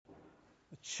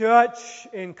church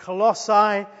in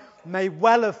Colossae may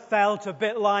well have felt a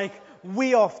bit like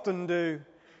we often do.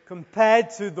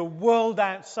 Compared to the world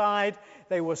outside,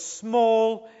 they were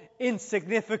small,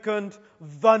 insignificant,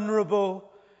 vulnerable.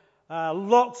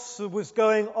 Lots was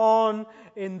going on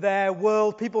in their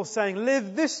world. People saying,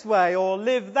 live this way or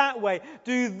live that way.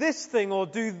 Do this thing or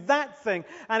do that thing.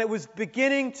 And it was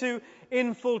beginning to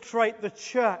infiltrate the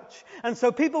church. And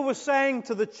so people were saying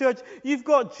to the church, you've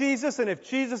got Jesus, and if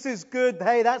Jesus is good,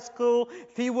 hey, that's cool.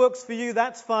 If he works for you,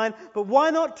 that's fine. But why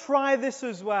not try this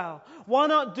as well? Why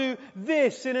not do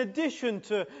this in addition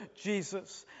to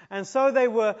Jesus? And so they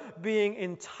were being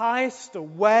enticed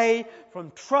away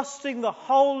from trusting the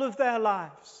whole of their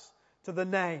lives to the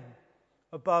name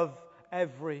above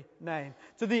every name,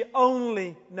 to the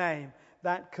only name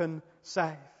that can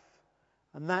save.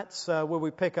 And that's where we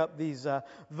pick up these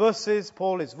verses.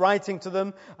 Paul is writing to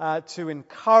them to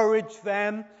encourage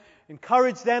them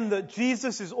that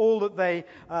Jesus is all that they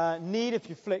need. If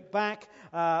you flick back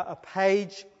a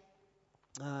page,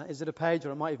 is it a page,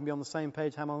 or it might even be on the same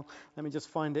page? Hang on, let me just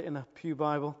find it in a Pew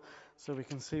Bible so we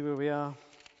can see where we are.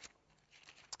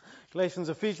 Galatians,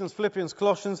 Ephesians, Philippians,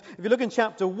 Colossians. If you look in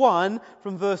chapter 1,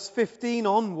 from verse 15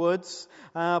 onwards,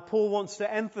 Paul wants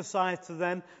to emphasize to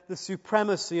them the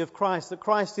supremacy of Christ, that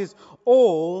Christ is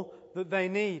all that they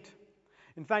need.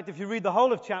 In fact, if you read the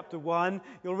whole of chapter 1,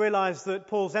 you'll realize that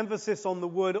Paul's emphasis on the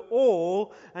word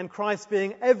all and Christ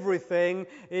being everything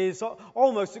is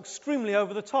almost extremely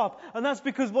over the top. And that's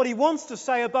because what he wants to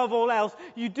say above all else,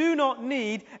 you do not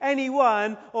need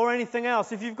anyone or anything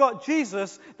else. If you've got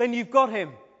Jesus, then you've got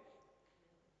him.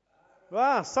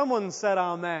 Someone said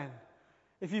amen.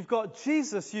 If you've got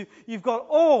Jesus, you've got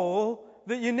all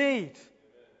that you need.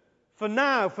 For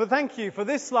now, thank you, for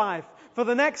this life, for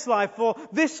the next life, for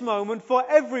this moment, for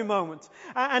every moment.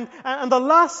 And the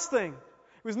last thing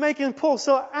was making Paul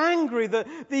so angry that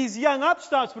these young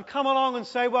upstarts would come along and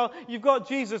say, well, you've got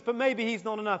Jesus, but maybe he's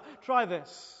not enough. Try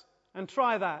this and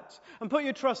try that. And put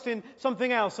your trust in something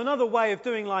else, another way of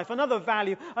doing life, another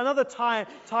value, another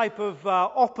type of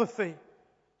apathy.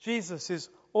 Jesus is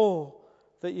all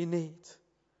that you need.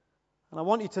 And I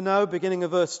want you to know, beginning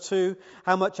of verse 2,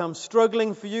 how much I'm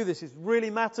struggling for you. This is really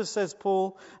matters, says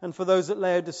Paul, and for those at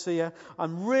Laodicea.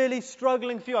 I'm really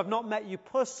struggling for you. I've not met you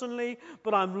personally,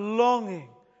 but I'm longing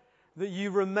that you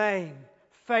remain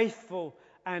faithful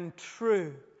and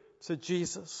true to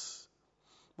Jesus.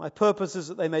 My purpose is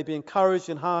that they may be encouraged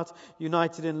in heart,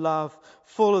 united in love,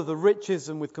 full of the riches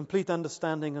and with complete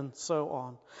understanding, and so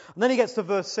on. And then he gets to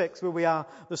verse 6, where we are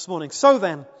this morning. So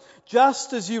then,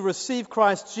 just as you receive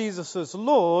Christ Jesus as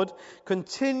Lord,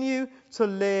 continue to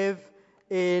live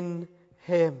in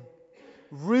him,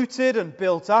 rooted and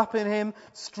built up in him,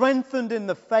 strengthened in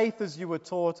the faith as you were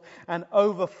taught, and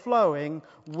overflowing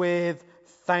with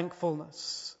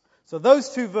thankfulness. So those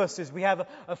two verses, we have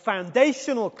a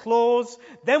foundational clause,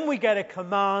 then we get a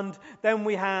command, then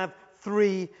we have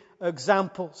three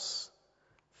examples.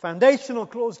 Foundational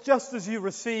clause, just as you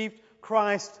received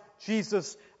Christ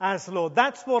Jesus as Lord.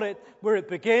 That's where it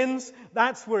begins,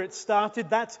 that's where it started,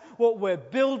 that's what we're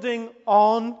building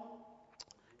on.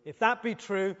 If that be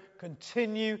true,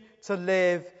 continue to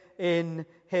live in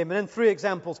him. And then three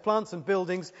examples: plants and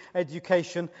buildings,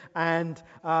 education, and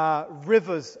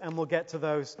rivers. And we'll get to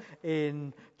those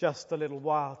in just a little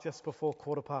while, just before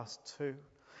 2:15.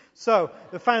 So,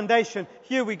 the foundation,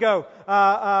 here we go.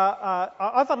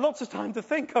 I've had lots of time to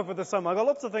think over the summer. I've got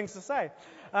lots of things to say.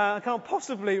 I can't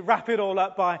possibly wrap it all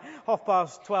up by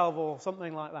 12:30 or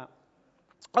something like that.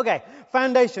 Okay,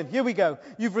 foundation, here we go.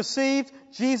 You've received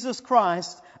Jesus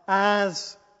Christ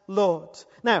as Lord.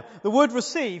 Now, the word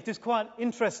received is quite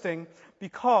interesting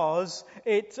because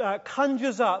it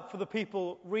conjures up for the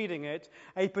people reading it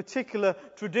a particular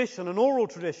tradition, an oral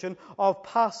tradition of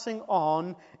passing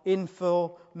on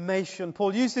information.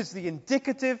 Paul uses the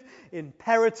indicative,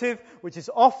 imperative, which is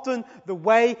often the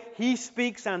way he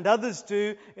speaks and others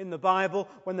do in the Bible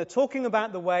when they're talking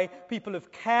about the way people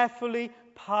have carefully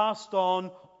passed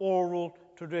on oral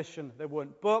tradition. There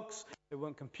weren't books, there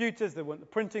weren't computers, there weren't the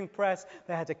printing press.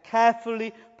 They had to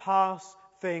carefully pass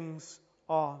things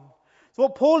on. So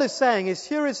what Paul is saying is,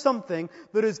 here is something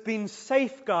that has been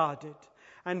safeguarded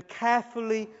and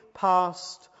carefully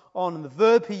passed on. And the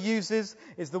verb he uses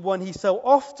is the one he so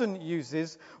often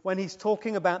uses when he's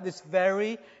talking about this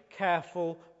very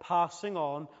careful passing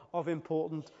on of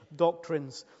important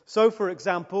doctrines. So, for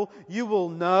example, you will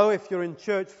know, if you're in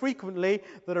church frequently,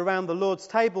 that around the Lord's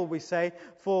table we say,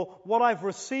 for what I've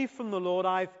received from the Lord,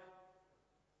 I've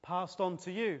passed on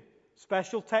to you.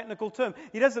 Special technical term.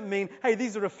 He doesn't mean, hey,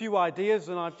 these are a few ideas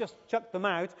and I've just chucked them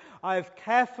out. I've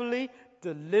carefully,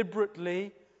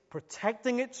 deliberately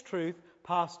protecting its truth,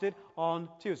 passed it on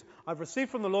to you. I've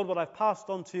received from the Lord what I've passed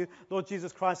on to you. Lord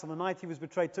Jesus Christ, on the night he was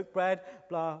betrayed, took bread,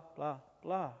 blah, blah,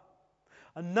 blah.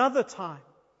 Another time,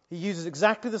 he uses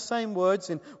exactly the same words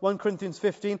in 1 Corinthians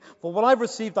 15. For what I've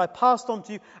received, I passed on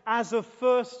to you as of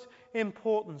first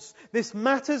importance. This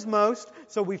matters most,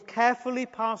 so we've carefully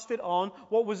passed it on.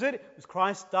 What was it? It was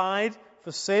Christ died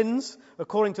for sins,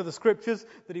 according to the Scriptures,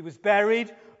 that he was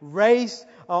buried, raised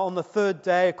on the third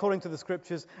day, according to the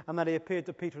Scriptures, and that he appeared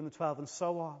to Peter and the 12, and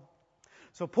so on.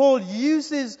 So Paul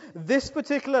uses this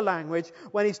particular language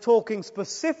when he's talking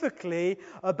specifically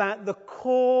about the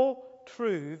core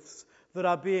truths that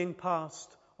are being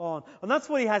passed on. And that's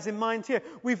what he has in mind here.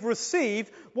 We've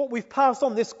received what we've passed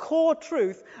on, this core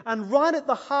truth, and right at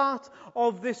the heart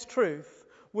of this truth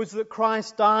was that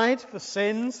Christ died for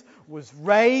sins, was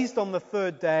raised on the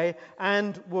third day,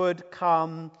 and would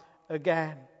come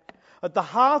again. At the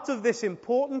heart of this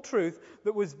important truth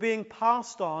that was being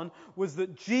passed on was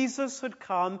that Jesus had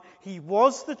come. He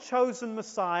was the chosen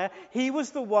Messiah. He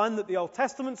was the one that the Old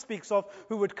Testament speaks of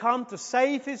who would come to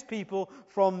save his people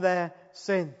from their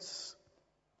sins.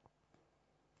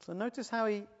 So notice how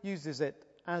he uses it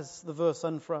as the verse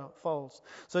unfolds.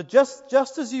 So just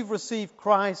as you've received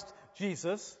Christ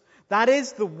Jesus, that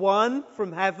is the one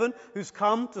from heaven who's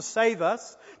come to save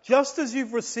us. Just as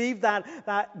you've received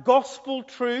that gospel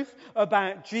truth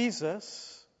about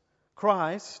Jesus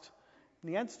Christ, and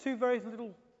he adds two very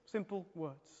little simple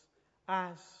words.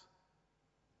 As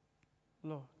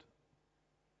Lord.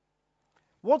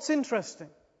 What's interesting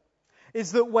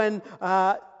is that when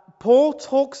Paul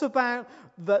talks about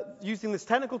using this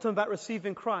technical term about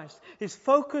receiving Christ, his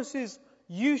focus is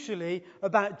usually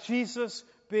about Jesus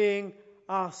being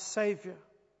our Savior.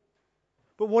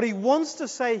 But what he wants to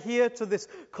say here to this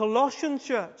Colossian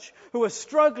church who are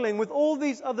struggling with all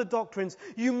these other doctrines,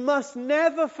 you must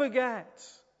never forget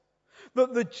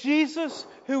that the Jesus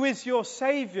who is your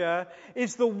Savior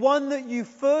is the one that you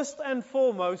first and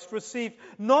foremost received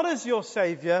not as your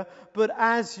Savior, but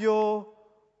as your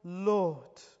Lord.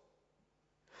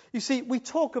 You see, we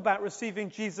talk about receiving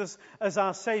Jesus as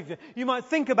our Savior. You might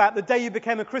think about the day you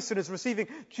became a Christian as receiving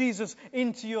Jesus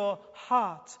into your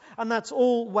heart. And that's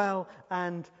all well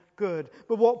and good.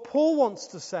 But what Paul wants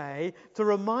to say, to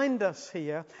remind us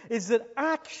here, is that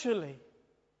actually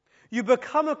you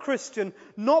become a Christian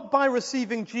not by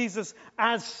receiving Jesus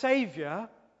as Savior,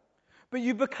 but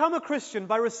you become a Christian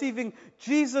by receiving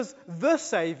Jesus the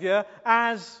Savior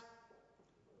as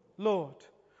Lord.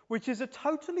 Which is a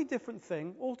totally different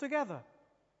thing altogether,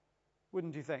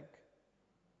 wouldn't you think?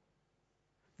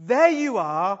 There you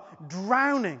are,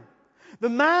 drowning. The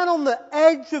man on the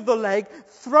edge of the lake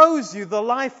throws you the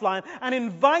lifeline and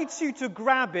invites you to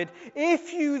grab it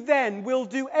if you then will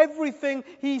do everything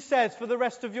he says for the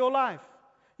rest of your life.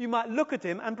 You might look at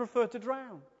him and prefer to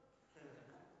drown.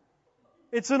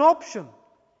 It's an option.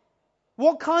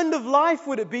 What kind of life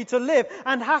would it be to live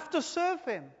and have to serve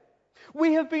him?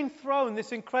 We have been thrown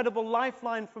this incredible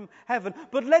lifeline from heaven,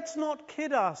 but let's not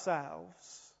kid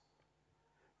ourselves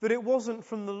that it wasn't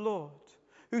from the Lord,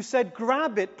 who said,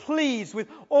 grab it, please, with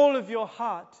all of your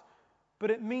heart, but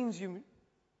it means you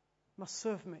must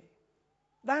serve me.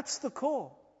 That's the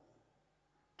core.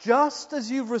 Just as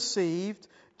you've received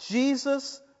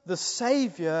Jesus the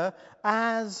Savior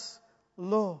as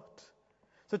Lord.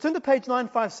 So turn to page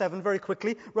 957 very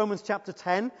quickly, Romans chapter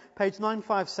 10, page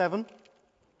 957.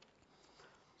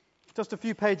 Just a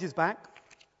few pages back.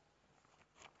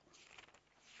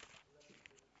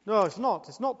 No, it's not.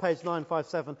 It's not page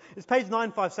 957. It's page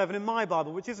 957 in my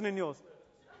Bible, which isn't in yours.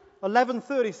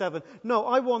 1137. No,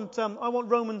 I want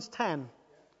Romans 10.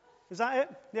 Is that it?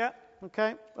 Yeah.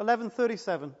 Okay.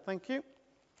 1137. Thank you.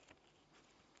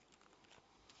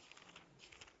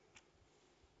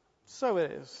 So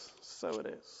it is. So it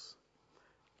is.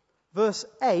 Verse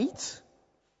 8.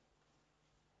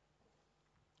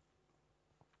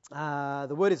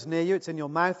 The word is near you, it's in your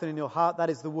mouth and in your heart. That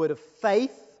is the word of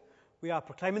faith. We are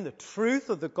proclaiming the truth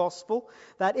of the gospel,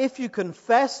 that if you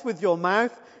confess with your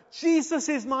mouth, Jesus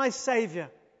is my Savior.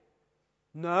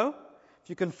 No. If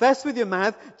you confess with your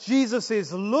mouth, Jesus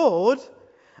is Lord,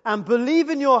 and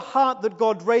believe in your heart that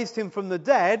God raised him from the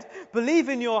dead, believe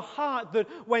in your heart that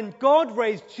when God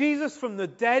raised Jesus from the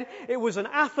dead, it was an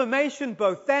affirmation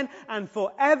both then and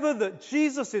forever that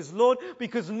Jesus is Lord,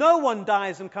 because no one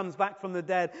dies and comes back from the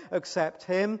dead except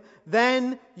him,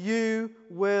 then you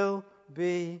will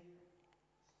be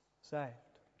saved.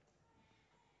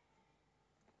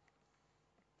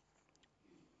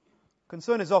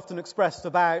 Concern is often expressed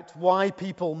about why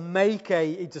people make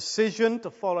a decision to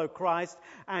follow Christ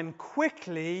and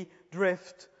quickly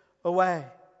drift away.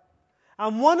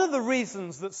 And one of the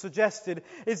reasons that's suggested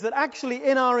is that actually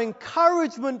in our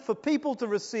encouragement for people to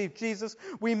receive Jesus,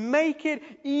 we make it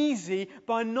easy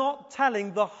by not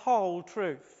telling the whole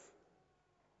truth.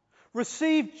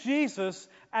 Receive Jesus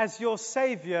as your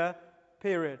Savior,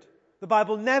 period. The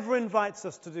Bible never invites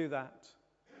us to do that.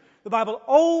 The Bible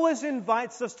always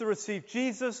invites us to receive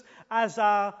Jesus as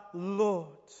our Lord.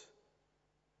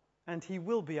 And He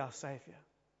will be our Savior.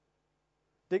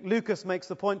 Dick Lucas makes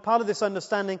the point, part of this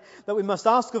understanding that we must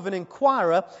ask of an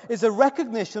inquirer is a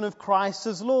recognition of Christ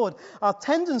as Lord. Our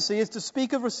tendency is to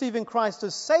speak of receiving Christ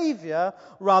as Savior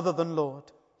rather than Lord.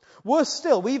 Worse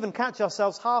still, we even catch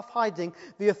ourselves half hiding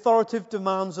the authoritative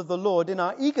demands of the Lord in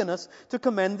our eagerness to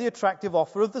commend the attractive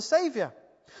offer of the Savior.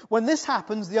 When this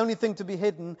happens, the only thing to be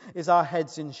hidden is our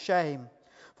heads in shame.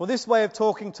 For this way of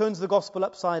talking turns the gospel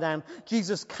upside down.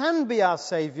 Jesus can be our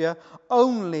Savior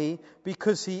only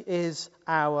because He is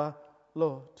our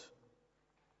Lord.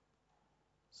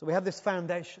 So we have this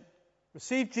foundation.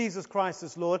 Receive Jesus Christ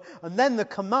as Lord. And then the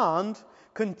command,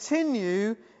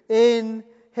 continue in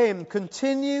Him.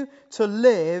 Continue to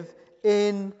live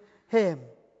in Him.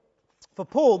 For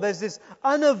Paul, there's this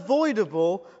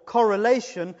unavoidable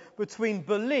correlation between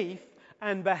belief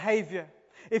and behavior.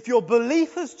 If your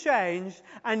belief has changed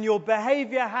and your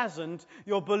behavior hasn't,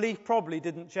 your belief probably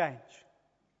didn't change.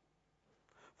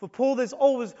 For Paul, there's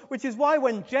always, which is why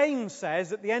when James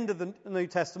says at the end of the New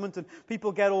Testament, and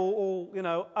people get all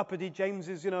uppity,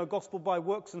 James's, gospel by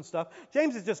works and stuff,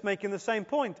 James is just making the same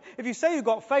point. If you say you've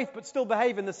got faith but still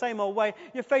behave in the same old way,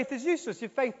 your faith is useless. Your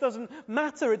faith doesn't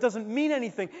matter. It doesn't mean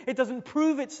anything. It doesn't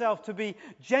prove itself to be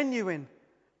genuine.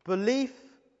 Belief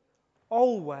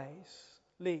always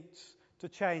leads to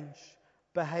change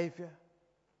behavior.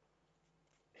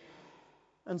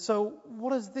 And so,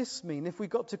 what does this mean if we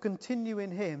got to continue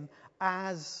in Him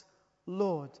as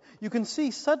Lord? You can see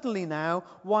suddenly now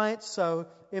why it's so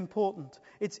important.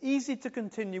 It's easy to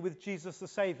continue with Jesus the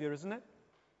Savior, isn't it?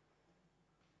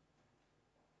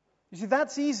 You see,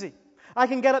 that's easy. I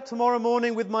can get up tomorrow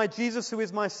morning with my Jesus who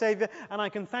is my Savior, and I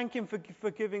can thank Him for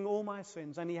forgiving all my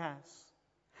sins, and He has.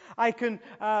 I can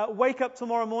wake up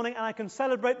tomorrow morning and I can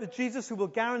celebrate the Jesus who will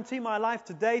guarantee my life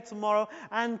today, tomorrow,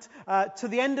 and to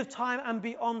the end of time and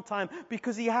beyond time,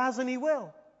 because He has and He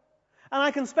will. And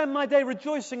I can spend my day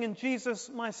rejoicing in Jesus,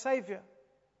 my Savior.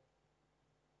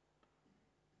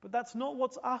 But that's not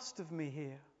what's asked of me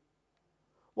here.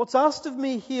 What's asked of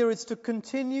me here is to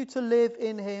continue to live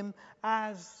in Him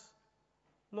as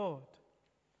Lord.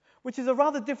 Which is a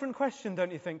rather different question,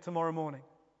 don't you think, tomorrow morning?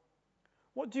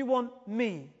 What do you want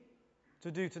me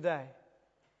to do today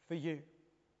for you?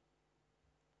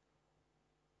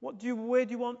 Where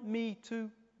do you want me to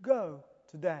go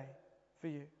today for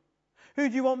you? Who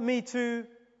do you want me to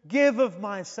give of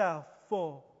myself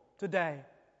for today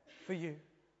for you?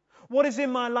 What is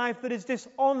in my life that is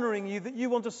dishonoring you that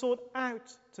you want to sort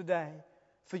out today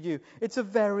for you? It's a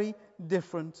very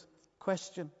different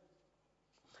question.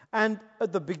 And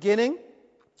at the beginning,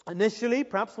 initially,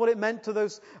 perhaps what it meant to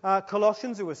those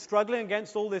Colossians who were struggling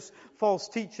against all this false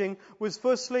teaching was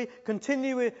firstly,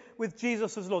 continue with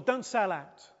Jesus as Lord. Don't sell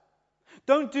out.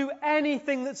 Don't do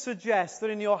anything that suggests that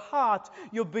in your heart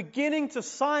you're beginning to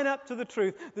sign up to the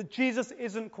truth that Jesus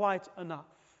isn't quite enough.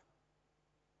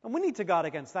 And we need to guard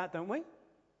against that, don't we?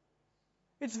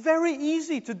 It's very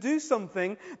easy to do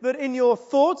something that in your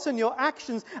thoughts and your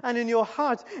actions and in your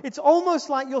heart, it's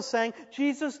almost like you're saying,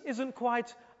 Jesus isn't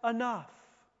quite enough.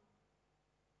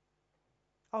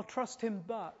 I'll trust Him,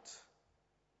 but.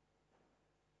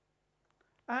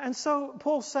 And so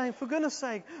Paul's saying, for goodness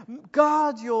sake,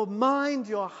 guard your mind,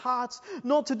 your hearts,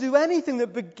 not to do anything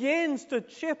that begins to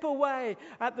chip away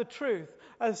at the truth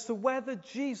as to whether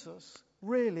Jesus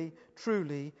really,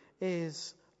 truly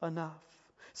is enough.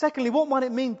 Secondly, what might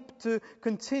it mean to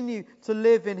continue to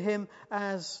live in Him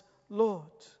as Lord?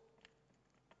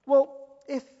 Well,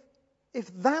 if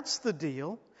that's the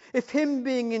deal, if Him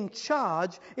being in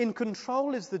charge, in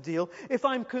control is the deal, if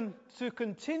I'm to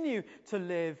continue to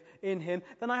live in Him,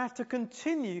 then I have to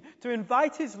continue to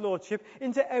invite His Lordship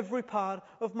into every part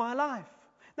of my life.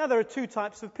 Now, there are two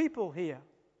types of people here.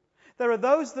 There are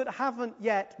those that haven't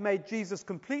yet made Jesus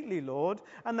completely Lord,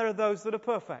 and there are those that are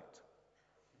perfect.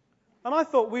 And I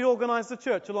thought we'd organise the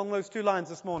church along those two lines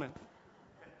this morning.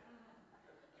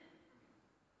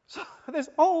 So there's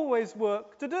always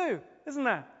work to do, isn't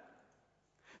there?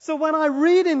 So when I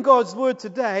read in God's Word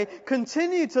today,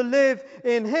 continue to live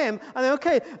in Him, and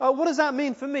what does that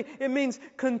mean for me? It means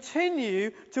continue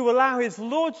to allow His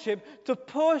Lordship to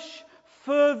push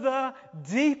further,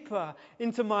 deeper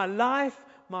into my life,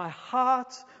 my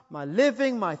heart, my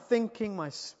living, my thinking, my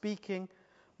speaking,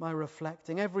 my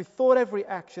reflecting. Every thought, every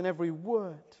action, every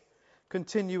word,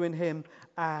 continue in him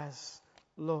as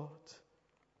Lord.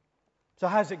 So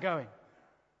how's it going?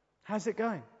 How's it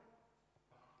going?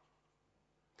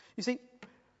 You see,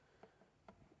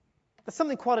 there's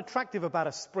something quite attractive about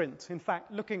a sprint. In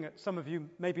fact, looking at some of you,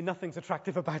 maybe nothing's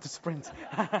attractive about a sprint.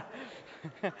 And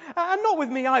not with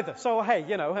me either. So, hey,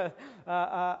 there's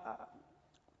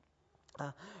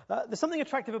something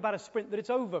attractive about a sprint, that it's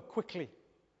over quickly.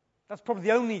 That's probably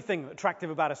the only thing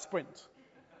attractive about a sprint.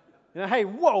 Hey,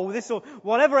 whoa,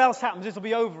 whatever else happens, this will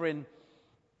be over in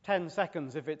 10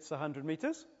 seconds if it's 100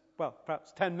 meters. Well,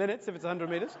 perhaps 10 minutes if it's 100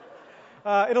 meters.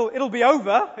 It'll be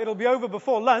over. It'll be over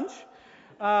before lunch.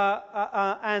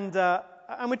 And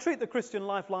we treat the Christian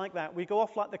life like that. We go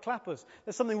off like the clappers.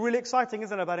 There's something really exciting,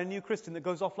 isn't it, about a new Christian that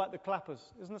goes off like the clappers?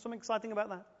 Isn't there something exciting about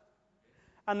that?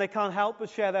 And they can't help but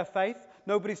share their faith.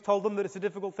 Nobody's told them that it's a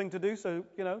difficult thing to do, so,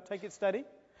 take it steady.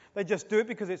 They just do it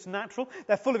because it's natural.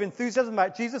 They're full of enthusiasm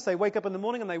about Jesus. They wake up in the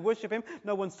morning and they worship him.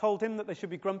 No one's told him that they should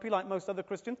be grumpy like most other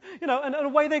Christians. And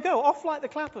away they go, off like the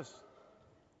clappers.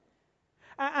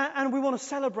 And we want to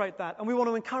celebrate that, and we want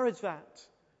to encourage that.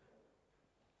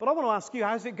 But I want to ask you,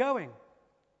 how's it going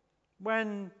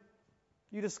when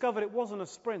you discovered it wasn't a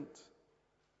sprint?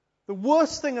 The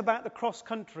worst thing about the cross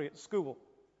country at school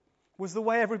was the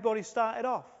way everybody started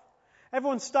off.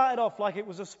 Everyone started off like it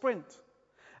was a sprint.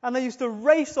 And they used to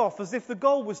race off as if the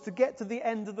goal was to get to the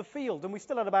end of the field. And we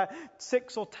still had about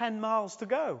 6 or 10 miles to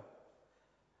go.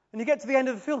 And you get to the end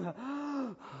of the field,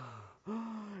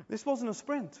 this wasn't a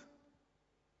sprint.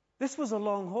 This was a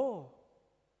long haul.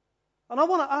 And I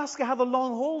want to ask you how the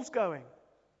long haul's going.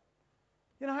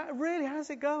 Really,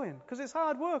 how's it going? Because it's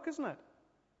hard work, isn't it?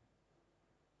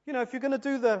 If you're going to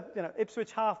do the,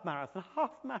 Ipswich half marathon,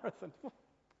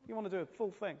 you want to do a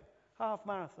full thing, half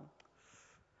marathon.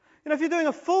 If you're doing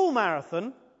a full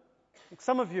marathon, like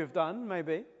some of you have done,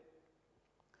 maybe,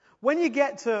 when you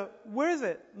get to, where is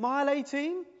it? Mile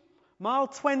 18? Mile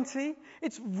 20?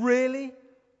 It's really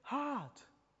hard.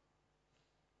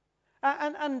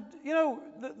 And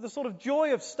the sort of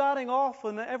joy of starting off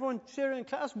and everyone cheering and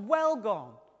clapping, that's well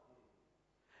gone.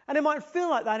 And it might feel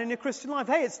like that in your Christian life.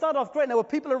 Hey, it started off great. And there were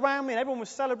people around me and everyone was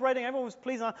celebrating. Everyone was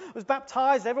pleased. I was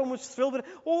baptized. Everyone was thrilled. But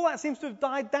all that seems to have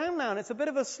died down now. And it's a bit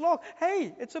of a slog.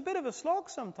 Hey, it's a bit of a slog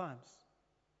sometimes.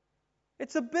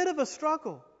 It's a bit of a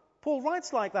struggle. Paul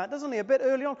writes like that, doesn't he? A bit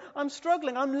early on. I'm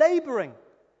struggling. I'm laboring.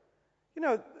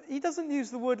 He doesn't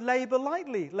use the word labor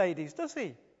lightly, ladies, does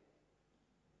he?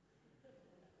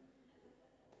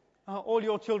 All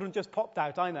your children just popped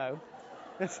out, I know.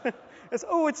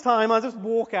 It's time, I'll just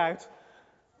walk out.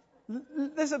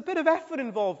 There's a bit of effort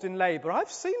involved in labour.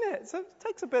 I've seen it. So it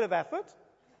takes a bit of effort.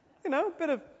 A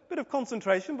bit of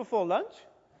concentration before lunch.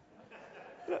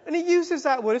 And he uses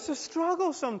that word. It's a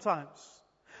struggle sometimes.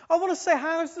 I want to say,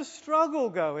 how's the struggle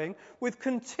going with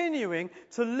continuing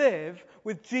to live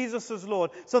with Jesus as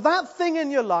Lord? So that thing in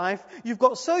your life, you've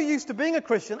got so used to being a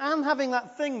Christian and having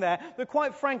that thing there that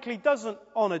quite frankly doesn't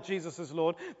honour Jesus as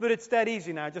Lord, that it's dead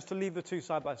easy now just to leave the two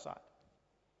side by side.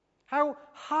 How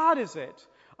hard is it?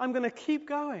 I'm going to keep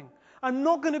going. I'm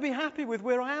not going to be happy with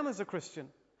where I am as a Christian.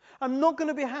 I'm not going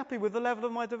to be happy with the level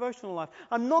of my devotional life.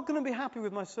 I'm not going to be happy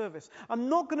with my service. I'm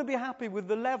not going to be happy with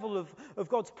the level of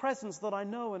God's presence that I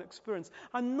know and experience.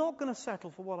 I'm not going to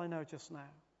settle for what I know just now.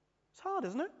 It's hard,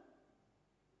 isn't it?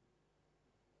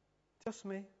 Just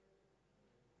me.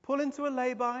 Pull into a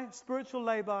lay-by, spiritual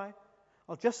lay-by.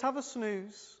 I'll just have a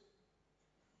snooze.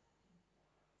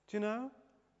 Do you know?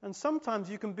 And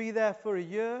sometimes you can be there for a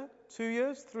year, 2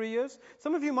 years, 3 years.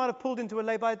 Some of you might have pulled into a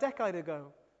lay-by a decade ago.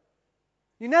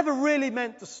 You never really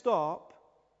meant to stop.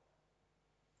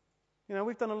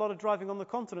 We've done a lot of driving on the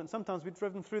continent. Sometimes we've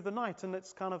driven through the night and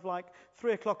it's kind of like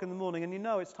 3 o'clock in the morning and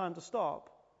it's time to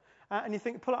stop. And you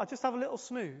think, I'll just have a little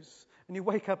snooze. And you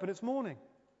wake up and it's morning.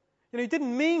 You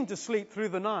didn't mean to sleep through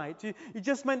the night. You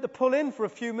just meant to pull in for a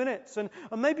few minutes. And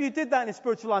maybe you did that in your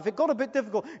spiritual life. It got a bit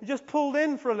difficult. You just pulled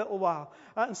in for a little while.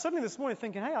 And suddenly this morning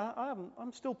thinking, hey,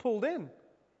 I'm still pulled in.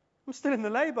 I'm still in the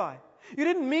lay-by. You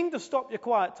didn't mean to stop your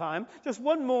quiet time. Just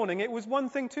one morning, it was one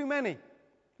thing too many.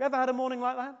 You ever had a morning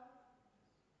like that?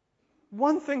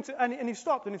 One thing, and you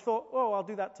stopped and you thought, I'll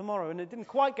do that tomorrow. And it didn't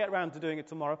quite get around to doing it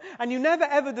tomorrow. And you never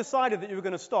ever decided that you were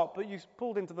going to stop, but you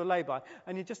pulled into the lay-by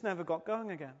and you just never got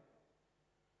going again.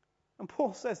 And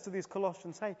Paul says to these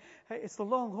Colossians, hey, it's the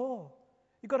long haul.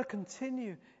 You've got to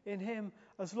continue in him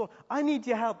as Lord. I need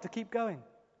your help to keep going.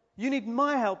 You need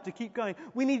my help to keep going.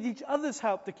 We need each other's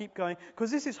help to keep going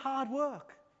because this is hard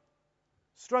work.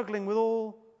 Struggling with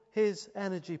all his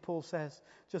energy, Paul says,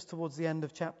 just towards the end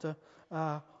of chapter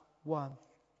 1.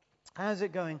 How's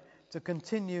it going to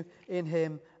continue in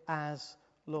him as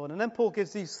Lord. And then Paul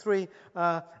gives these three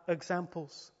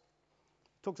examples.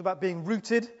 Talks about being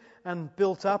rooted and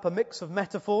built up, a mix of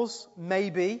metaphors,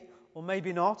 maybe, or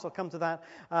maybe not. I'll come to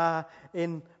that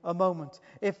in a moment.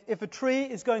 If a tree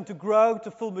is going to grow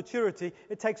to full maturity,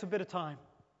 it takes a bit of time.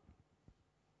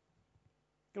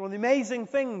 One of the amazing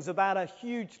things about a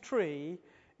huge tree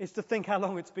is to think how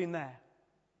long it's been there.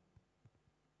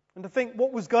 And to think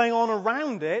what was going on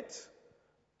around it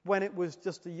when it was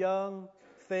just a young,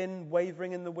 thin,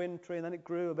 wavering in the wind tree, and then it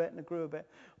grew a bit and it grew a bit,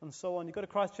 and so on. You go to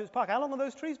Christchurch Park. How long have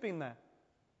those trees been there?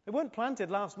 They weren't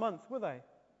planted last month, were they?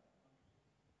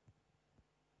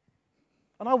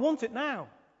 And I want it now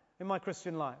in my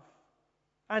Christian life.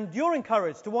 And you're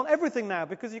encouraged to want everything now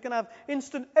because you can have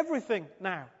instant everything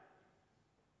now.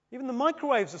 Even the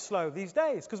microwaves are slow these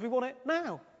days because we want it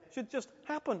now. It should just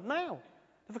happen now.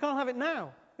 If I can't have it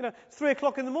now, it's 3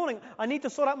 o'clock in the morning. I need to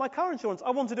sort out my car insurance.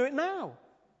 I want to do it now.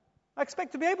 I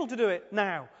expect to be able to do it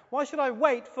now. Why should I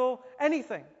wait for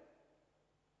anything?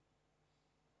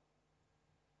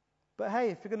 But hey,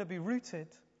 if you're going to be rooted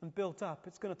and built up,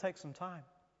 it's going to take some time.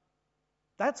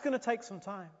 That's going to take some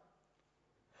time.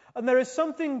 And there is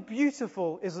something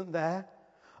beautiful, isn't there,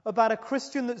 about a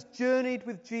Christian that's journeyed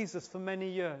with Jesus for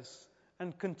many years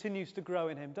and continues to grow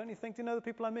in him. Don't you think? Do you know the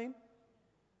people I mean?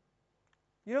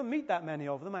 You don't meet that many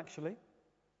of them, actually.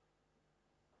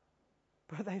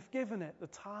 But they've given it the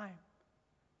time.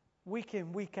 Week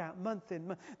in, week out, month in,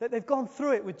 month. They've gone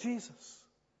through it with Jesus.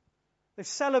 They've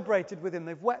celebrated with him.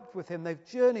 They've wept with him. They've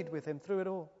journeyed with him through it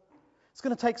all. It's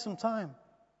going to take some time.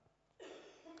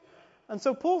 And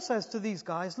so Paul says to these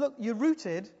guys, look, you're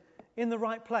rooted in the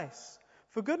right place.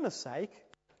 For goodness sake,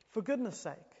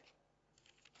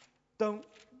 don't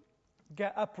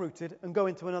get uprooted and go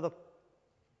into another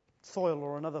soil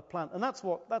or another plant. And that's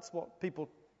what people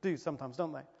do sometimes,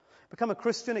 don't they? Become a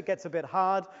Christian, it gets a bit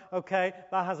hard. Okay,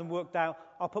 that hasn't worked out.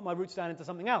 I'll put my roots down into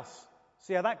something else.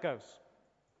 See how that goes.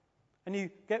 And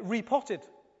you get repotted.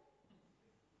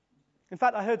 In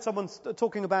fact, I heard someone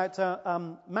talking about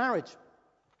marriage.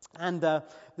 And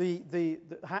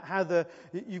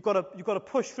you've got to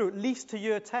push through at least to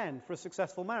year 10 for a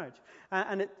successful marriage.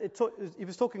 And he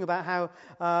was talking about how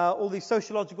all these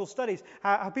sociological studies,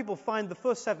 how people find the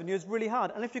first 7 years really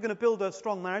hard. And if you're going to build a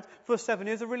strong marriage, first 7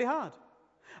 years are really hard.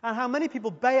 And how many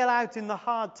people bail out in the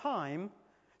hard time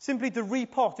simply to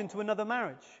repot into another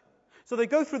marriage. So they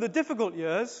go through the difficult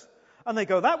years and they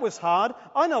go, that was hard.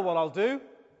 I know what I'll do.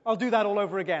 I'll do that all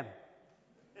over again.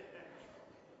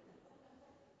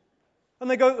 And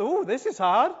they go, oh, this is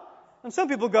hard. And some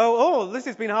people go, oh, this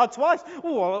has been hard twice.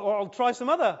 Oh, I'll try some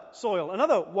other soil,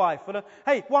 another wife.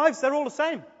 Hey, wives, they're all the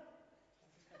same.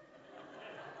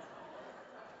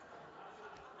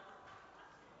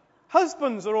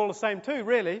 Husbands are all the same too,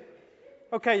 really.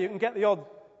 Okay, you can get the odd...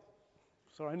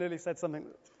 Sorry, I nearly said something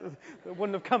that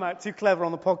wouldn't have come out too clever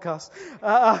on the podcast.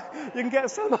 You can get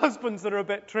some husbands that are a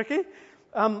bit tricky.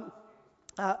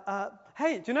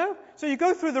 Hey, do you know? So you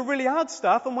go through the really hard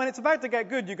stuff, and when it's about to get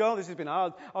good, you go, oh, this has been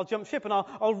hard. I'll jump ship and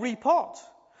I'll repot.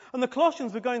 And the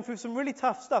Colossians were going through some really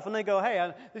tough stuff, and they go,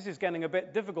 hey, this is getting a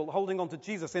bit difficult, holding on to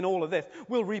Jesus in all of this.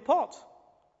 We'll repot.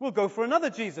 We'll go for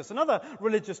another Jesus, another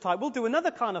religious type. We'll do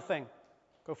another kind of thing.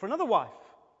 Go for another wife.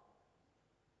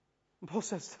 And Paul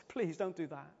says, please don't do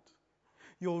that.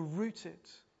 You're rooted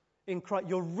in Christ.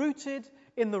 You're rooted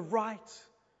in the right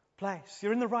place.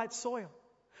 You're in the right soil.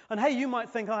 And hey, you might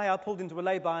think, I pulled into a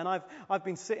lay-by and I've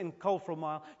been sitting cold for a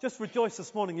while. Just rejoice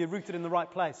this morning, you're rooted in the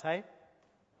right place, hey?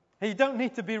 Hey, you don't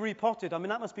need to be repotted. I mean,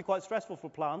 that must be quite stressful for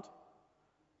a plant.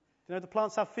 You know, do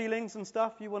plants have feelings and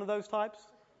stuff? You one of those types?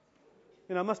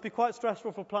 You know, it must be quite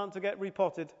stressful for a plant to get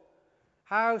repotted.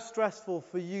 How stressful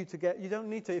for you to get... You don't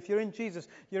need to. If you're in Jesus,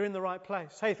 you're in the right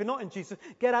place. Hey, if you're not in Jesus,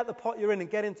 get out the pot you're in and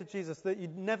get into Jesus. That you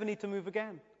never need to move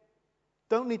again.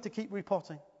 Don't need to keep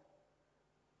repotting.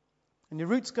 And your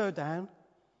roots go down.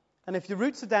 And if your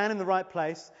roots are down in the right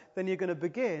place, then you're going to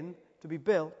begin to be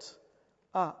built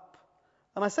up.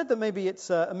 And I said that maybe it's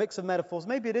a mix of metaphors.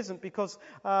 Maybe it isn't, because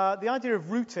the idea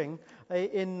of rooting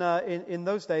in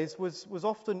those days was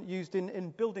often used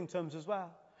in building terms as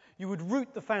well. You would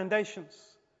root the foundations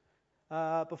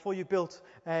before you built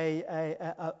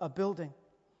a building.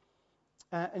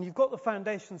 And you've got the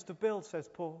foundations to build, says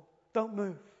Paul. Don't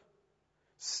move.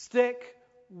 Stick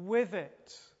with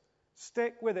it.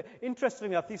 Stick with it.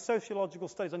 Interestingly enough, these sociological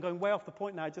studies, I'm going way off the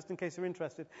point now, just in case you're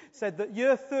interested, said that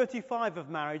year 35 of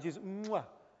marriage is,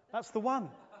 that's the one.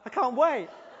 I can't wait.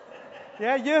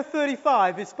 Yeah, year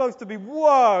 35 is supposed to be,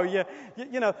 whoa,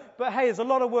 you know. But hey, there's a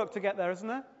lot of work to get there, isn't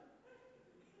there?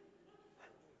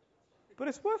 But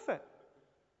it's worth it.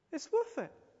 It's worth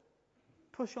it.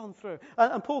 push on through.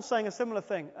 And Paul's saying a similar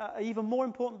thing, even more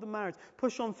important than marriage.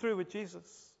 Push on through with Jesus.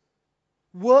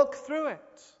 Work through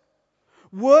it.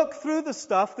 Work through the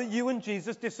stuff that you and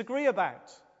Jesus disagree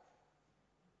about.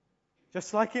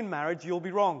 Just like in marriage, you'll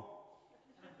be wrong.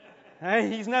 Hey,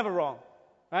 he's never wrong.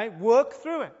 Right? Work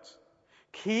through it.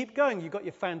 Keep going. You've got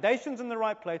your foundations in the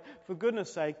right place. For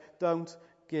goodness sake, don't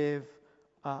give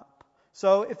up.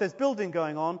 So if there's building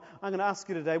going on, I'm going to ask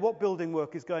you today, what building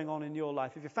work is going on in your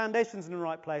life? If your foundation's in the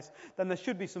right place, then there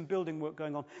should be some building work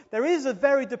going on. There is a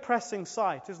very depressing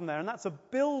site, isn't there? And that's a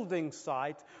building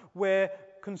site where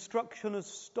construction has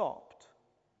stopped.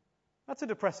 That's a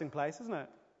depressing place, isn't it?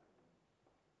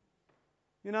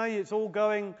 You know, it's all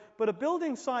going, but a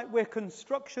building site where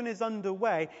construction is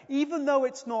underway, even though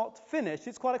it's not finished,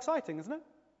 it's quite exciting, isn't it?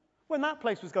 When that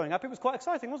place was going up, it was quite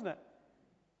exciting, wasn't it?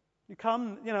 You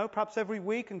come, perhaps every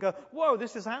week and go, whoa,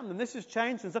 this has happened and this has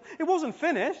changed and stuff. It wasn't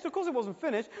finished. Of course it wasn't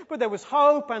finished. But there was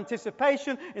hope,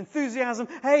 anticipation, enthusiasm.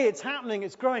 Hey, it's happening.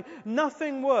 It's growing.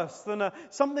 Nothing worse than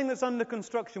something that's under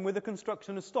construction where the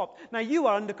construction has stopped. Now, you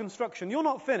are under construction. You're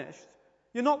not finished.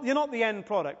 You're not the end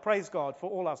product. Praise God for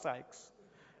all our sakes.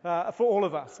 For all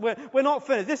of us. We're not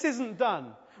finished. This isn't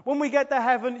done. When we get to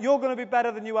heaven, you're going to be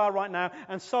better than you are right now,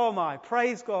 and so am I.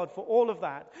 Praise God for all of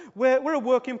that. We're a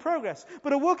work in progress.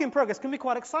 But a work in progress can be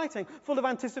quite exciting, full of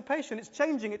anticipation. It's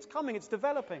changing, it's coming, it's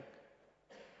developing.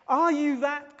 Are you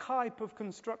that type of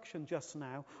construction just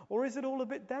now, or is it all a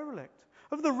bit derelict?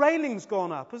 Have the railings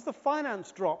gone up? Has the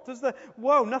finance dropped?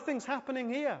 Nothing's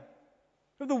happening here?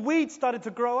 Have the weeds started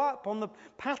to grow up on the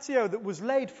patio that was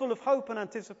laid full of hope and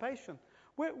anticipation?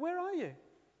 Where are you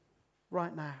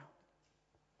right now?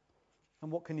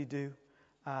 And what can you do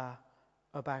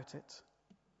about it?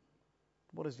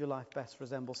 What does your life best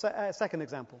resemble? Second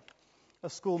example, a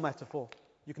school metaphor.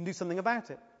 You can do something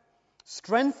about it.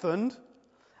 Strengthened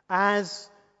as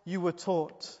you were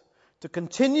taught. To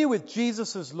continue with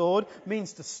Jesus as Lord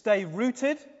means to stay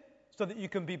rooted so that you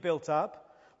can be built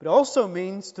up. But it also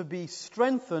means to be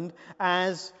strengthened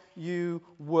as you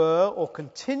were or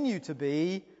continue to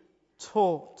be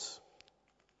taught.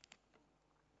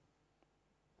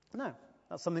 No.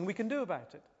 That's something we can do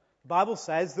about it. The Bible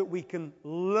says that we can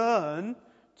learn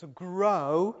to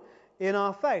grow in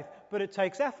our faith, but it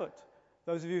takes effort.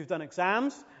 Those of you who've done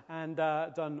exams and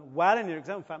done well in your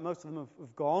exam, in fact, most of them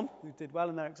have gone, who did well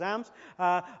in their exams,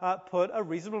 put a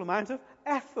reasonable amount of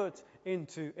effort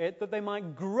into it that they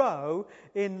might grow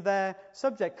in their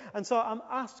subject. And so I'm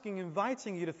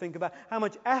inviting you to think about how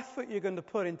much effort you're going to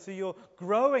put into your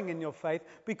growing in your faith,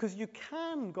 because you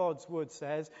can, God's word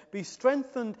says, be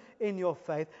strengthened in your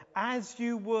faith as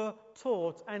you were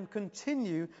taught and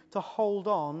continue to hold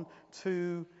on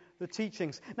to the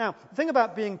teachings. Now, the thing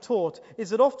about being taught is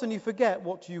that often you forget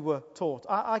what you were taught.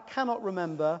 I cannot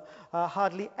remember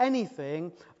hardly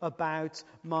anything about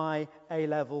my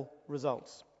A-level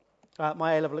results,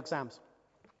 my A-level exams,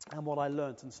 and what I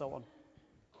learnt and so on.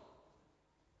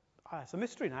 It's a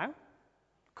mystery now.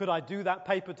 Could I do that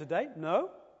paper today?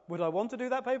 No. Would I want to do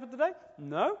that paper today?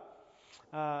 No.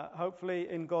 Hopefully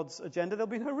in God's agenda there'll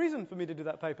be no reason for me to do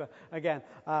that paper again,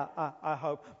 I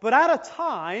hope. But at a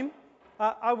time,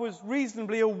 I was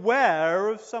reasonably aware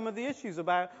of some of the issues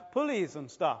about pulleys and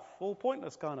stuff, all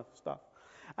pointless kind of stuff,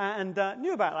 and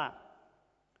knew about that.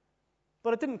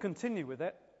 But I didn't continue with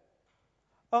it.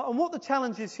 And what the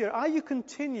challenge is here, are you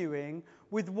continuing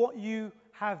with what you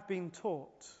have been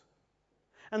taught?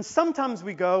 And sometimes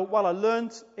we go, well, I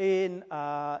learned in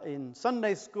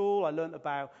Sunday school, I learned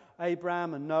about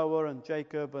Abraham and Noah and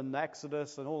Jacob and the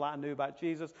Exodus and all that I knew about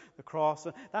Jesus, the cross.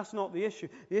 That's not the issue.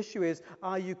 The issue is,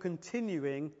 are you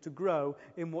continuing to grow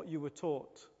in what you were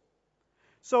taught?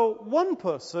 So one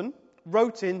person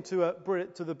wrote into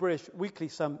the British Weekly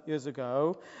some years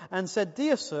ago and said,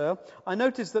 "Dear Sir, I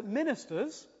noticed that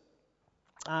ministers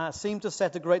seem to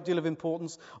set a great deal of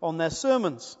importance on their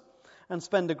sermons and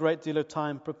spend a great deal of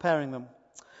time preparing them.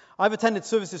 I've attended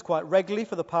services quite regularly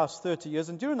for the past 30 years,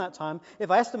 and during that time,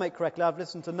 if I estimate correctly, I've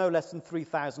listened to no less than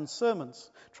 3,000 sermons.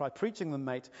 Try preaching them,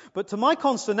 mate. But to my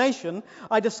consternation,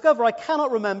 I discover I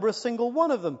cannot remember a single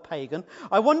one of them, pagan.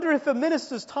 I wonder if a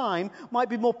minister's time might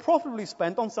be more profitably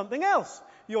spent on something else.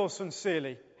 Yours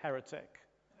sincerely, heretic."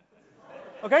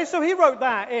 Okay, so he wrote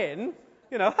that in,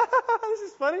 this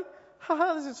is funny.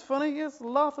 This is funny. Yes,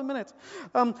 laugh a minute.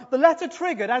 The letter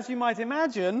triggered, as you might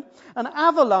imagine, an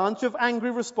avalanche of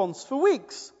angry response for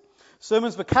weeks.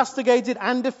 Sermons were castigated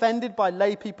and defended by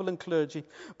lay people and clergy,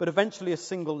 but eventually a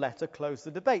single letter closed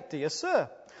the debate. "Dear Sir,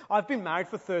 I've been married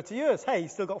for 30 years. Hey,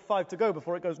 you've still got 5 to go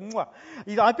before it goes mwah.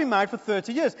 I've been married for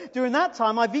 30 years. During that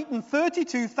time, I've eaten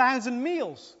 32,000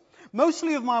 meals.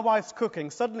 Mostly of my wife's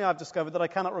cooking, suddenly I've discovered that I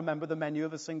cannot remember the menu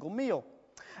of a single meal.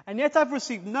 And yet I've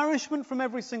received nourishment from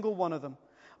every single one of them.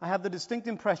 I have the distinct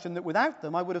impression that without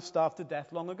them I would have starved to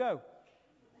death long ago.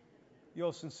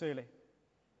 Yours sincerely.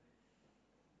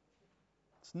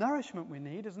 It's nourishment we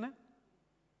need, isn't it?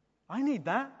 I need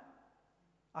that.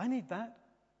 I need that.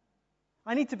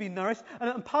 I need to be nourished.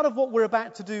 And part of what we're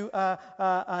about to do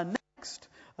next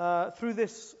through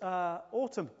this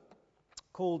autumn,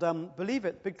 called Believe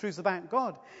It, Big Truths About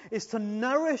God, is to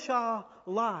nourish our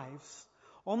lives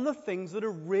on the things that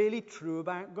are really true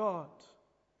about God.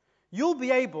 You'll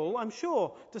be able, I'm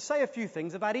sure, to say a few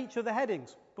things about each of the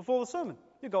headings before the sermon.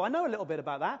 You go, I know a little bit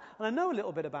about that, and I know a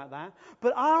little bit about that.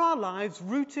 But are our lives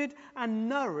rooted and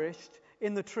nourished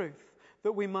in the truth,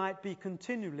 that we might be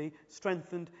continually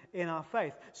strengthened in our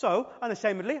faith? So,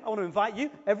 unashamedly, I want to invite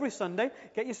you every Sunday,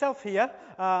 get yourself here.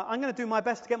 I'm going to do my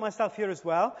best to get myself here as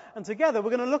well. And together we're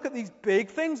going to look at these big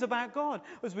things about God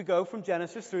as we go from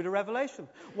Genesis through to Revelation.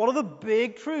 What are the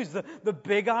big truths, the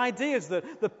big ideas,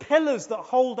 the pillars that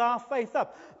hold our faith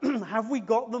up? Have we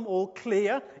got them all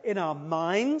clear in our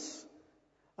minds?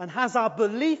 And has our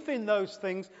belief in those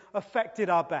things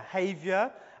affected our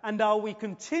behavior? And are we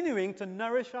continuing to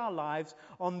nourish our lives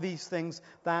on these things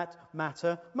that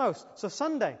matter most? So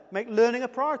Sunday, make learning a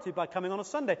priority by coming on a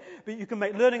Sunday. But you can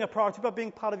make learning a priority by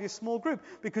being part of your small group,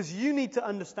 because you need to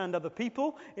understand other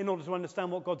people in order to understand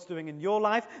what God's doing in your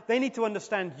life. They need to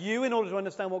understand you in order to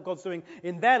understand what God's doing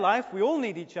in their life. We all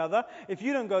need each other. If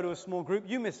you don't go to a small group,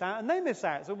 you miss out and they miss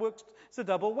out. So it's a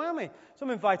double whammy. So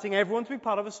I'm inviting everyone to be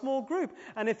part of a small group.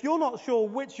 And if you're not sure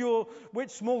which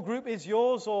small group is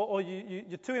yours, or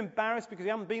you're too embarrassed because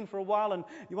you haven't been for a while and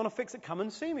you want to fix it, come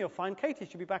and see me or find Katie.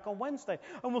 She'll be back on Wednesday.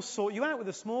 And we'll sort you out with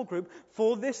a small group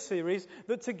for this series,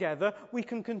 that together we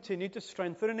can continue to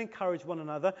strengthen and encourage one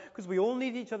another, because we all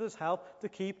need each other's help to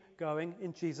keep going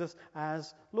in Jesus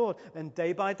as Lord. And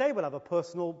day by day we'll have a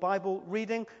personal Bible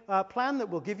reading plan that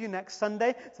we'll give you next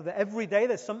Sunday, so that every day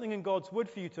there's something in God's Word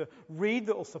for you to read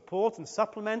that will support and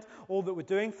supplement all that we're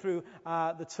doing through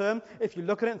the term. If you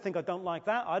look at it and think, I don't like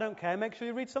that, I don't care, make sure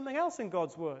you read something else in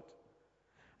God's Word.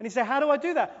 And you say, how do I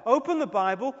do that? Open the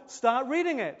Bible, start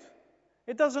reading it.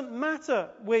 It doesn't matter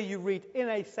where you read, in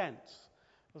a sense,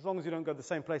 as long as you don't go to the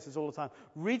same places all the time.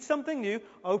 Read something new,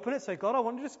 open it, say, God, I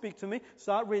want you to speak to me.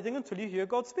 Start reading until you hear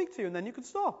God speak to you, and then you can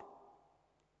stop.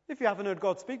 If you haven't heard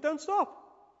God speak, don't stop.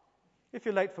 If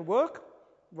you're late for work,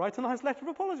 write a nice letter of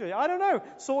apology. I don't know,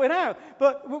 sort it out.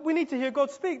 But we need to hear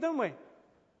God speak, don't we?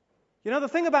 You know, the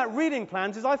thing about reading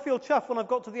plans is I feel chuffed when I've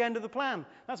got to the end of the plan.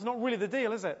 That's not really the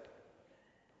deal, is it?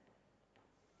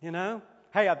 You know?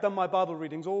 Hey, I've done my Bible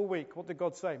readings all week. What did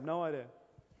God say? No idea.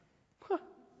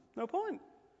 No point.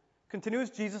 Continue as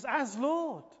Jesus as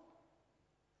Lord.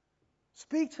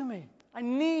 Speak to me. I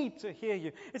need to hear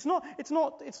you. It's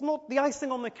not the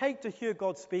icing on the cake to hear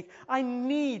God speak. I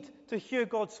need to hear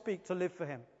God speak to live for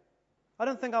Him. I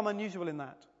don't think I'm unusual in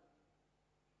that.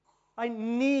 I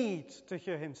need to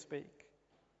hear Him speak.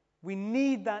 We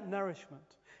need that nourishment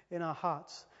in our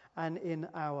hearts and in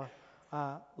our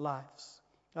lives.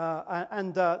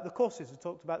 The courses we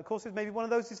talked about. The courses, maybe one of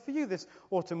those is for you this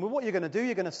autumn. Well, what you're going to do,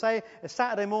 you're going to say, it's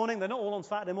Saturday morning. They're not all on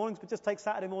Saturday mornings, but just take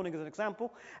Saturday morning as an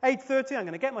example. 8:30, I'm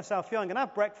going to get myself here. I'm going to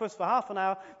have breakfast for half an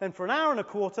hour. Then for an hour and a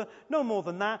quarter, no more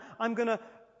than that, I'm going to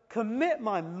commit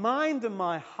my mind and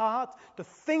my heart to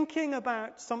thinking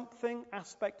about something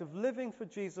aspect of living for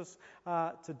Jesus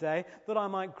today, that I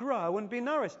might grow and be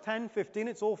nourished. 10, 15,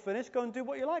 it's all finished. Go and do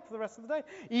what you like for the rest of the day.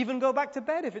 Even go back to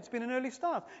bed if it's been an early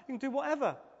start. You can do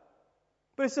whatever.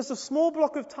 But it's just a small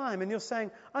block of time, and you're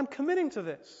saying, I'm committing to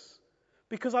this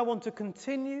because I want to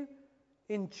continue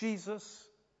in Jesus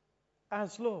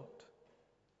as Lord.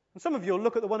 And some of you will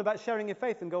look at the one about sharing your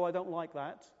faith and go, I don't like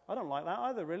that. I don't like that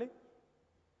either, really.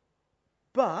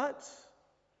 But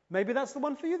maybe that's the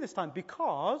one for you this time,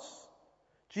 because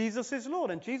Jesus is Lord.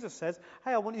 And Jesus says,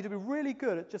 hey, I want you to be really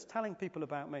good at just telling people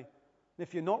about me. And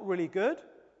if you're not really good,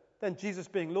 then Jesus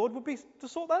being Lord would be to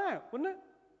sort that out, wouldn't it?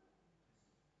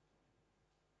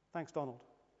 Thanks, Donald.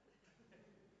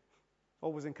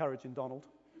 Always encouraging Donald.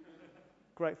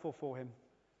 Grateful for him.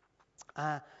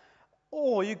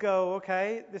 Or you go,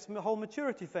 okay, this whole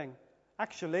maturity thing.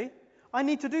 Actually, I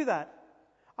need to do that.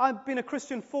 I've been a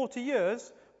Christian 40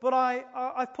 years, but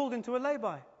I've pulled into a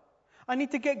lay-by. I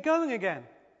need to get going again.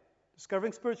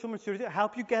 Discovering spiritual maturity will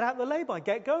help you get out the lay-by,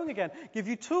 get going again, give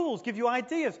you tools, give you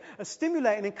ideas,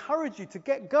 stimulate and encourage you to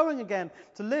get going again,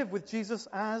 to live with Jesus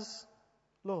as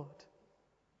Lord.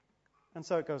 And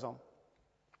so it goes on.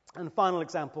 And the final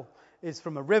example is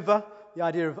from a river, the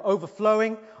idea of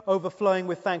overflowing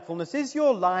with thankfulness. Is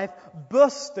your life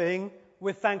bursting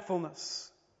with thankfulness?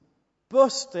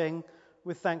 bursting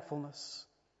with thankfulness.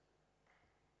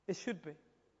 It should be.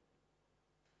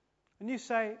 And you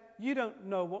say, you don't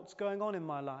know what's going on in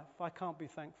my life. I can't be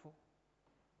thankful.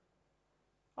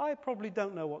 I probably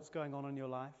don't know what's going on in your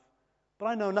life. But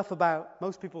I know enough about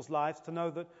most people's lives to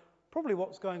know that probably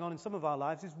what's going on in some of our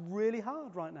lives is really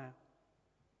hard right now.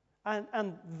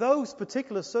 And those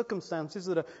particular circumstances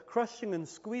that are crushing and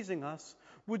squeezing us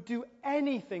would do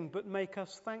anything but make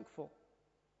us thankful.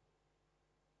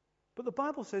 But the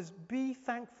Bible says, be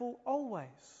thankful always.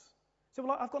 So,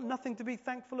 well, I've got nothing to be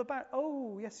thankful about.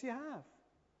 Oh, yes, you have.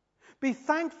 Be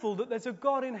thankful that there's a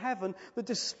God in heaven that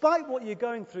despite what you're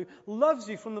going through, loves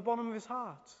you from the bottom of his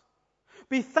heart.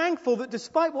 Be thankful that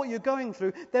despite what you're going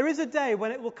through, there is a day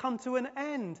when it will come to an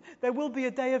end. There will be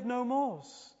a day of no mores.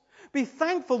 Be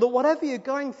thankful that whatever you're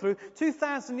going through,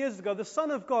 2,000 years ago, the Son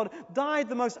of God died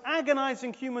the most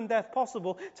agonizing human death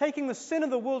possible, taking the sin of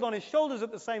the world on his shoulders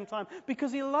at the same time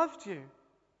because he loved you.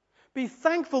 Be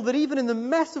thankful that even in the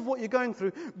mess of what you're going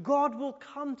through, God will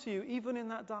come to you even in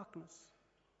that darkness.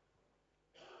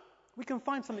 We can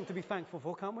find something to be thankful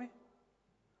for, can't we?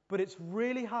 But it's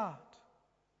really hard.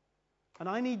 And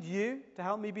I need you to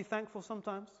help me be thankful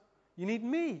sometimes. You need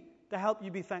me to help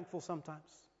you be thankful sometimes.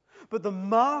 But the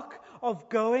mark of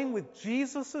going with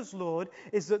Jesus as Lord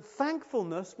is that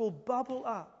thankfulness will bubble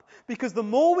up. Because the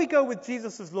more we go with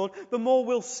Jesus as Lord, the more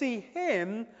we'll see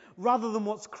him rather than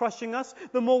what's crushing us.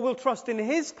 The more we'll trust in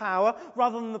his power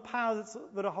rather than the powers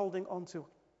that are holding onto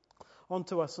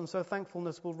us. And so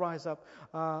thankfulness will rise up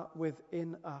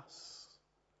within us.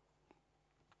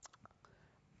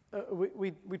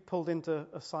 We pulled into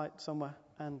a site somewhere,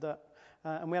 and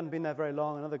we hadn't been there very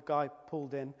long. Another guy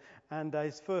pulled in, and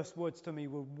his first words to me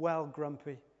were well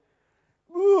grumpy.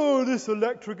 Oh, this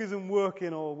electric isn't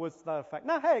working, or words to that effect.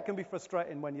 Now, hey, it can be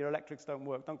frustrating when your electrics don't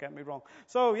work, don't get me wrong.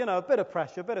 So, a bit of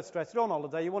pressure, a bit of stress. You're on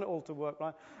holiday, you want it all to work,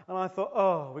 right? And I thought,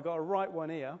 oh, we got a right one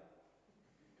here.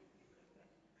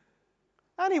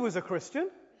 And he was a Christian.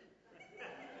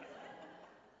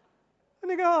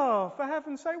 And you go, oh, for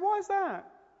heaven's sake, why is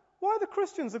that? Why are the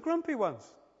Christians the grumpy ones?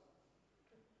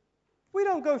 We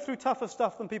don't go through tougher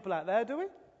stuff than people out there, do we?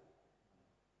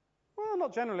 Well,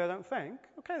 not generally, I don't think.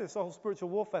 Okay, there's a whole spiritual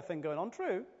warfare thing going on,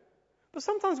 true. But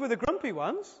sometimes we're the grumpy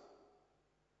ones.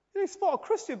 You spot a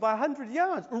Christian by 100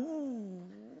 yards. Ooh.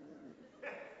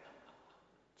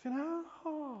 Do you know?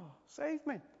 Oh, save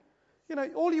me.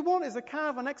 All you want is a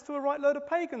caravan next to a right load of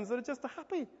pagans that are just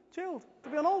happy, chilled, to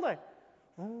be on holiday.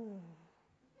 Ooh.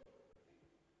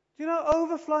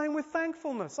 Overflowing with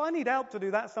thankfulness. I need help to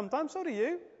do that sometimes. So do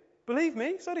you. Believe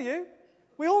me, so do you.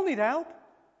 We all need help.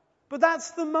 But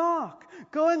that's the mark.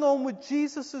 Going on with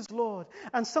Jesus as Lord.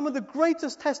 And some of the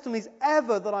greatest testimonies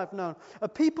ever that I've known are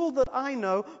people that I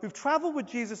know who've traveled with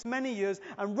Jesus many years,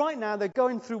 and right now they're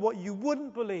going through what you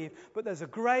wouldn't believe. But there's a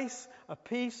grace, a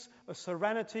peace, a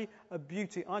serenity, a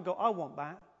beauty. I want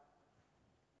that.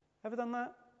 Ever done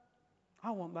that?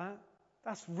 I want that.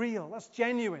 That's real. That's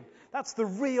genuine. That's the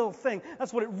real thing.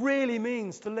 That's what it really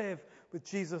means to live with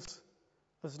Jesus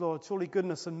as Lord. Surely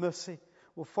goodness and mercy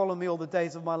will follow me all the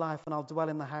days of my life, and I'll dwell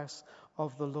in the house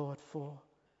of the Lord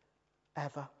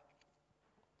forever.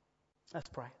 Let's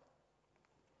pray.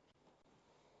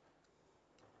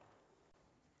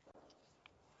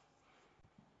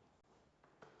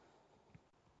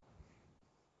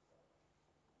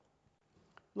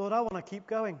 Lord, I want to keep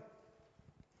going.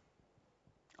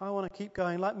 I want to keep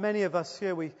going. Like many of us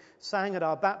here, we sang at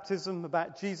our baptism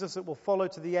about Jesus that will follow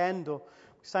to the end, or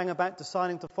we sang about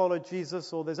deciding to follow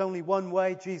Jesus, or there's only one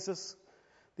way, Jesus,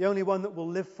 the only one that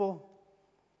we'll live for.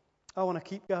 I want to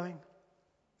keep going.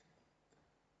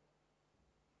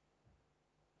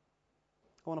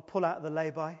 I want to pull out the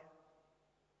lay-by.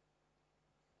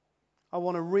 I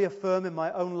want to reaffirm in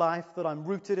my own life that I'm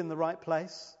rooted in the right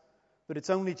place, that it's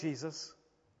only Jesus.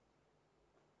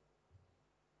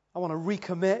 I want to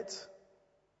recommit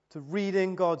to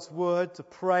reading God's Word, to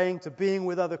praying, to being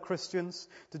with other Christians,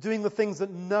 to doing the things that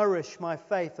nourish my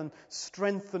faith and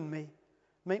strengthen me,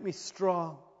 make me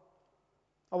strong.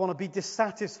 I want to be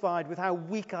dissatisfied with how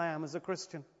weak I am as a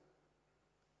Christian.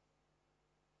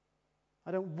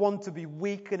 I don't want to be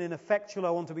weak and ineffectual. I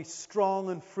want to be strong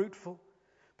and fruitful,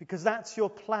 because that's your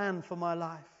plan for my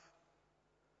life.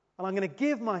 And I'm going to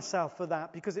give myself for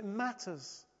that because it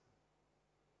matters.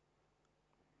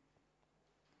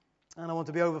 And I want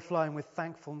to be overflowing with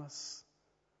thankfulness.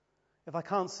 If I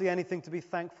can't see anything to be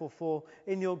thankful for,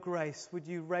 in your grace, would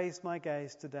you raise my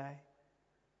gaze today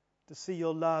to see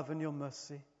your love and your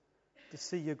mercy, to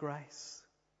see your grace.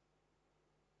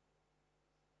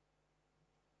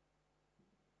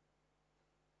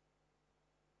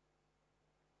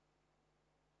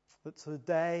 That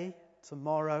today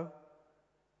tomorrow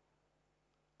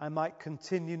I might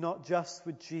continue not just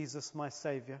with Jesus my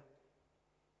Saviour,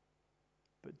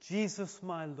 but Jesus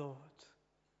my Lord,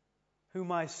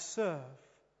 whom I serve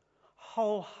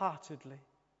wholeheartedly,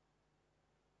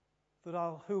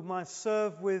 whom I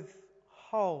serve with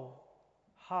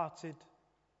wholehearted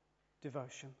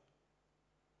devotion.